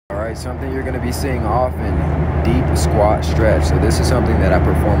Alright, something you're going to be seeing often, deep squat stretch. So this is something that I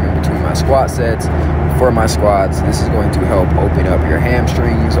perform in between my squat sets. For my squats, this is going to help open up your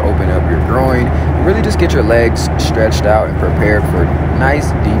hamstrings, open up your groin, and really just get your legs stretched out and prepared for nice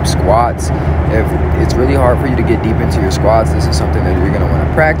deep squats. If it's really hard for you to get deep into your squats, this is something that you're going to want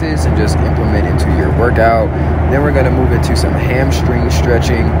to practice and just implement into your workout. Then we're going to move into some hamstring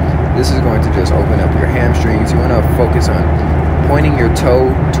stretching. This is going to just open up your hamstrings. You want to focus on pointing your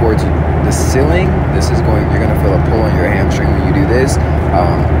toe towards the ceiling. You're going to feel a pull on your hamstring when you do this.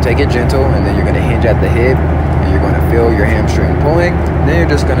 Take it gentle, and then you're going to hinge at the hip, and you're going to feel your hamstring pulling. Then you're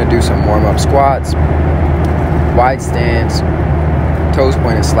just going to do some warm-up squats, wide stance, toes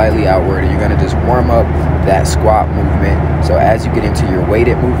pointed slightly outward, and you're going to just warm up that squat movement. So as you get into your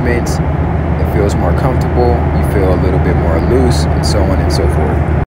weighted movements, it feels more comfortable, you feel a little bit more loose, and so on and so forth.